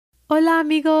Hola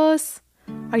amigos!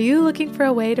 Are you looking for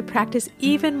a way to practice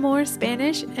even more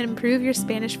Spanish and improve your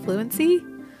Spanish fluency?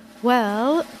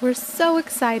 Well, we're so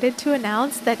excited to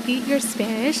announce that Eat Your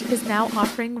Spanish is now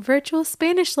offering virtual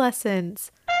Spanish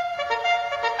lessons.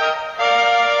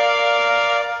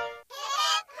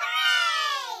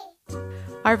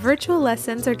 Our virtual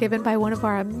lessons are given by one of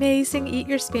our amazing Eat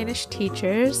Your Spanish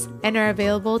teachers and are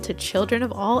available to children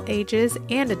of all ages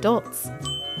and adults.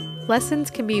 Lessons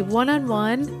can be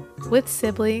one-on-one, with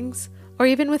siblings, or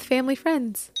even with family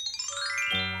friends.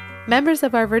 Members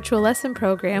of our virtual lesson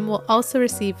program will also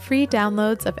receive free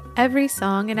downloads of every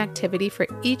song and activity for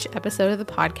each episode of the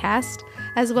podcast,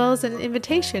 as well as an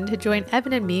invitation to join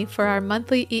Evan and me for our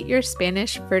monthly Eat Your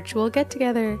Spanish virtual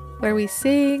get-together, where we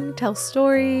sing, tell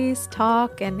stories,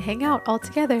 talk, and hang out all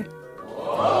together.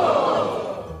 Whoa!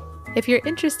 If you're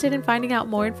interested in finding out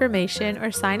more information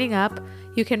or signing up,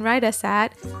 you can write us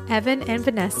at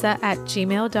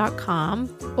evanandvanessa@gmail.com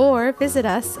or visit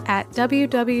us at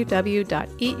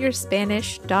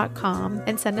www.eatyourspanish.com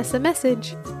and send us a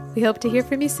message. We hope to hear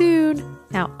from you soon.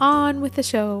 Now on with the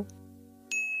show.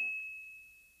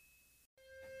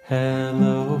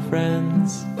 Hello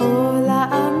friends. Hola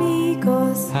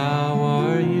amigos. How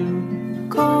are you?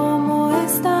 ¿Cómo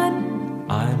están?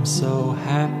 I'm so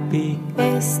happy.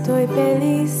 Estoy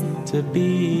feliz To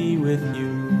be with you.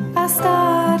 a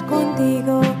estar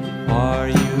contigo. Are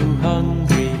you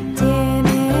hungry?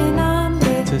 ¿Tienen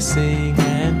hambre? To sing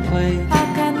and play. A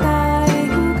cantar y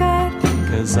jugar.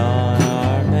 'Cause on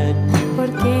our menu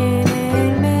Porque en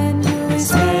el menú is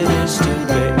Spanish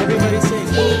today. Everybody sing.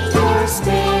 Eat your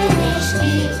Spanish,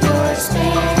 eat your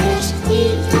Spanish,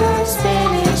 eat your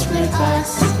Spanish with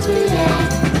us today.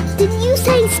 Did you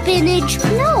say spinach?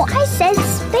 No, I said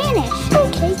Spanish.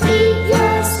 Okay. Eat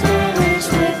your Spanish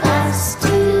with us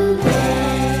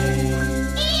today.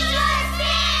 Eat your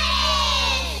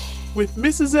Spanish! With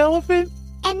Mrs. Elephant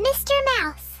And Mr.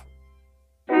 Mouse.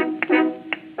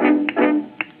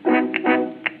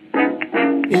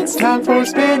 It's time for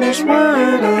Spanish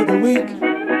Word of the Week.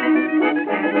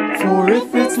 For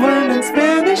if it's learning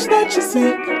Spanish that you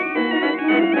seek,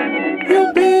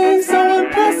 you'll be so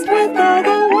impressed with all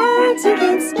the words you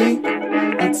can speak.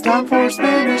 It's time for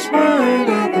Spanish Word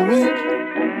of the Week.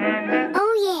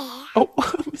 Oh, yeah. Oh,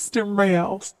 Mr.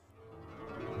 Mouse.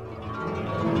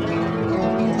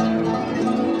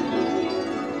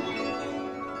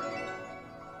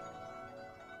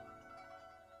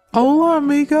 Hola,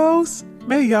 amigos.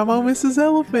 Me llamo Mrs.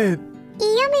 Elephant. Y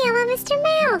yo me llamo Mr.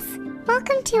 Mouse.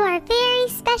 Welcome to our very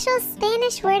special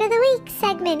Spanish Word of the Week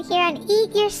segment here on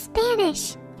Eat Your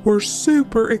Spanish. We're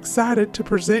super excited to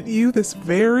present you this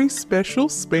very special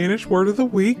Spanish Word of the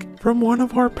Week from one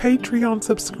of our Patreon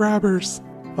subscribers.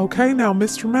 Okay, now,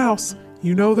 Mr. Mouse,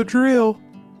 you know the drill.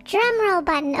 Drum roll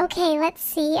button. Okay, let's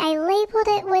see. I labeled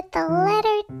it with the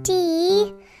letter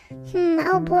D.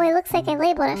 Oh boy, looks like I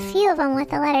labeled a few of them with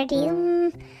the letter D.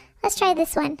 Let's try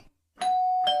this one.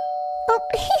 Oh,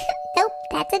 nope,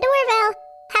 that's a doorbell.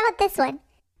 How about this one?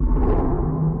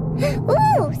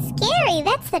 Ooh, scary.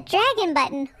 That's the dragon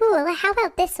button. Ooh, how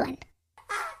about this one?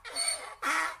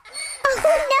 Oh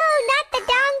no, not the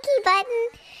donkey button.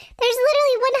 There's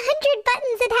literally 100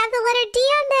 buttons that have the letter D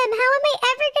on them. How am I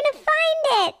ever going to find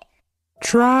it?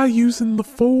 Try using the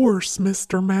force,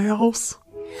 Mr. Mouse.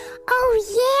 Oh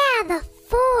yeah, the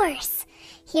force.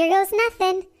 Here goes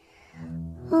nothing.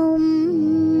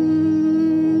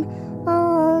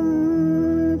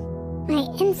 My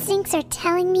instincts are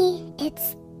telling me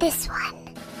it's this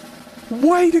one.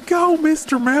 Way to go,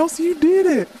 Mr. Mouse, you did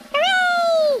it.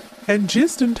 Hooray! And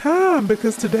just in time,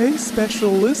 because today's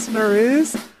special listener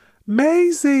is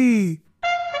Maisie.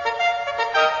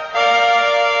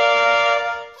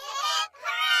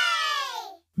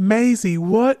 Maisie,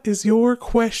 what is your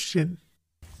question?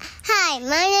 Hi,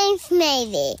 my name's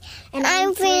Maisie, and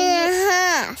I'm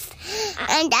 3.5.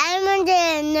 And I want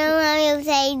to know how you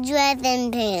say dress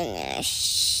in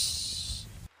Spanish.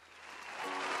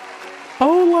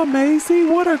 Hola, Maisie,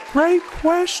 what a great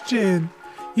question.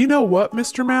 You know what,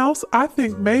 Mr. Mouse? I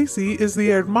think Maisie is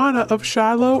the hermana of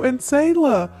Shiloh and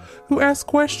Selah, who asked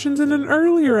questions in an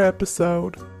earlier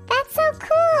episode. That's so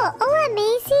cool. Hola,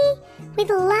 Maisie. We'd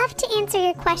love to answer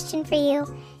your question for you.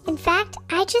 In fact,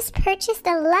 I just purchased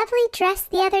a lovely dress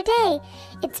the other day.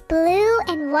 It's blue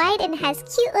and white and has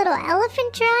cute little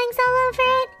elephant drawings all over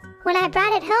it. When I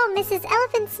brought it home, Mrs.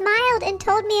 Elephant smiled and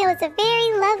told me it was a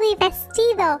very lovely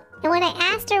vestido. And when I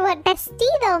asked her what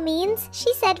vestido means,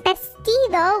 she said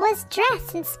vestido was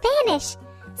dress in Spanish.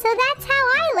 So that's how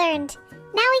I learned.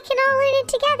 Now we can all learn it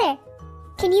together.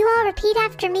 Can you all repeat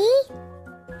after me?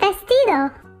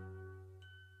 Vestido.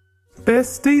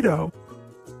 Vestido.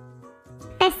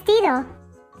 vestido?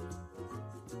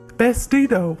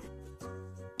 Vestido.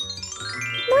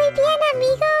 Muy bien,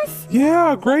 amigos.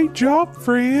 Yeah, great job,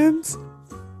 friends.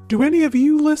 Do any of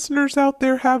you listeners out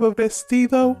there have a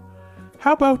vestido?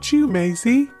 How about you,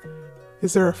 Maisie?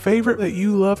 Is there a favorite that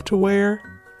you love to wear?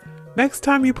 Next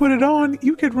time you put it on,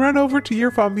 you can run over to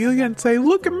your familia and say,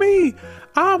 "Look at me!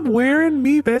 I'm wearing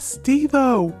mi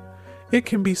vestido." It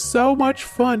can be so much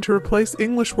fun to replace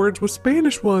English words with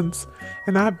Spanish ones,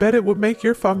 and I bet it would make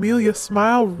your familia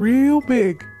smile real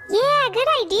big. Yeah, good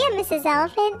idea, Mrs.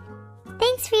 Elephant.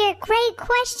 Thanks for your great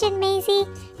question, Maisie.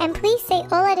 And please say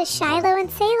hola to Shiloh and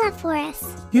Selah for us.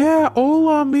 Yeah,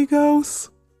 hola, amigos.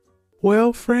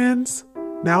 Well, friends,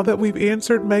 now that we've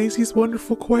answered Maisie's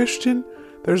wonderful question,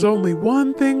 there's only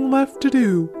one thing left to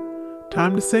do.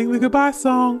 Time to sing the goodbye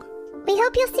song. We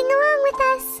hope you'll sing along with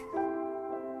us.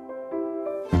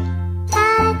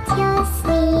 Adios,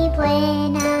 mi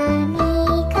buen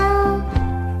amigo.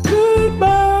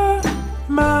 Goodbye,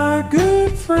 my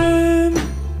good friend.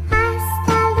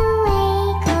 Hasta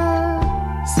luego.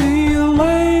 See you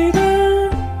later.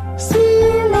 See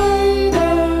you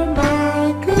later,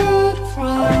 my good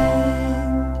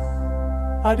friend.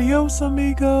 Adios,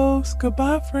 amigos.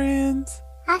 Goodbye, friends.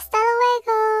 Hasta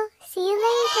luego. See you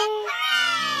later.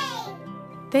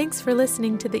 Thanks for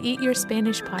listening to the Eat Your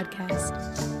Spanish podcast.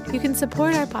 You can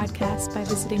support our podcast by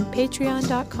visiting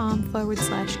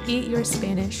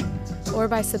patreon.com/eatyourspanish or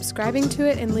by subscribing to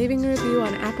it and leaving a review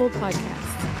on Apple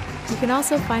Podcasts. You can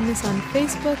also find us on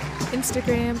Facebook,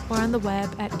 Instagram, or on the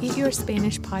web at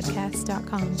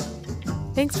eatyourspanishpodcast.com.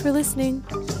 Thanks for listening.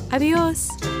 Adios!